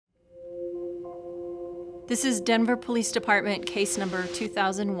This is Denver Police Department case number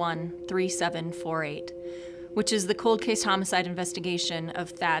 2001-3748, which is the cold case homicide investigation of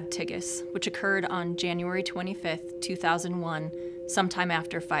Thad Tigges, which occurred on January 25th, 2001, sometime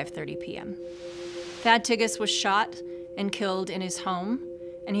after 5:30 p.m. Thad Tigges was shot and killed in his home,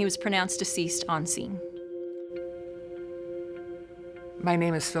 and he was pronounced deceased on scene. My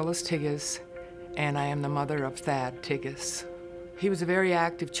name is Phyllis Tigges, and I am the mother of Thad Tigges. He was a very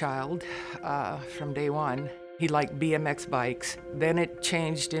active child from day one. He liked BMX bikes. Then it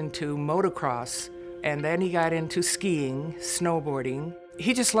changed into motocross, and then he got into skiing, snowboarding.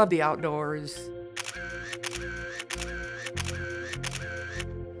 He just loved the outdoors.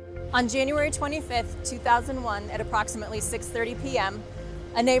 On January 25th, 2001, at approximately 6:30 p.m.,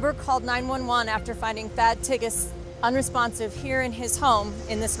 a neighbor called 911 after finding Thad Tigges unresponsive here in his home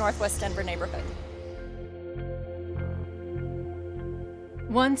in this Northwest Denver neighborhood.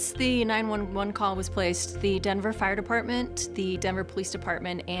 Once the 911 call was placed, the Denver Fire Department, the Denver Police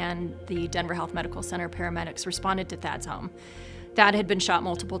Department, and the Denver Health Medical Center paramedics responded to Thad's home. Thad had been shot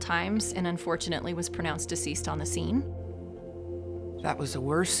multiple times and unfortunately was pronounced deceased on the scene. That was the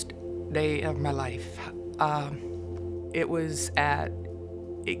worst day of my life. It was at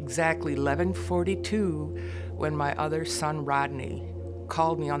exactly 11:42 when my other son, Rodney,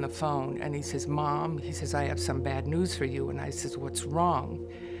 called me on the phone, and he says, "Mom," he says, "I have some bad news for you." And I says, "What's wrong?"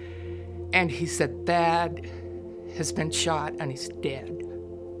 And he said, "Thad has been shot and he's dead."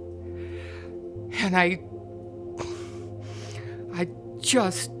 And I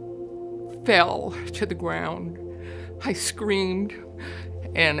just fell to the ground. I screamed,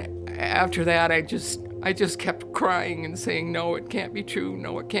 and after that, I just kept crying and saying, "No, it can't be true.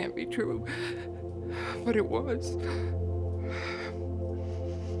 No, it can't be true." But it was.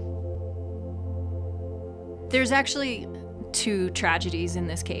 There's actually two tragedies in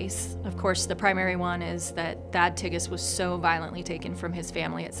this case. Of course, the primary one is that Thad Tigges was so violently taken from his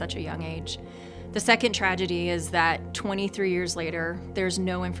family at such a young age. The second tragedy is that 23 years later, there's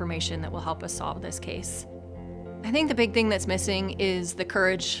no information that will help us solve this case. I think the big thing that's missing is the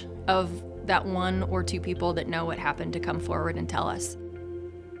courage of that one or two people that know what happened to come forward and tell us.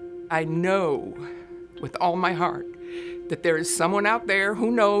 I know with all my heart that there is someone out there who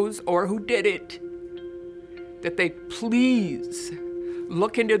knows or who did it, that they please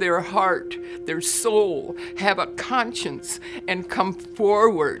look into their heart, their soul, have a conscience, and come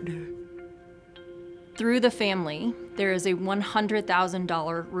forward. Through the family, there is a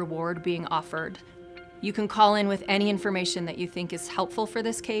 $100,000 reward being offered. You can call in with any information that you think is helpful for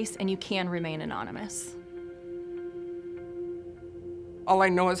this case, and you can remain anonymous. All I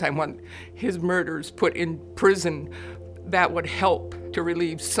know is I want his murderers put in prison. That would help to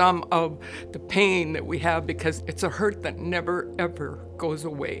relieve some of the pain that we have, because it's a hurt that never, ever goes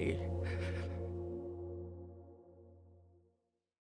away.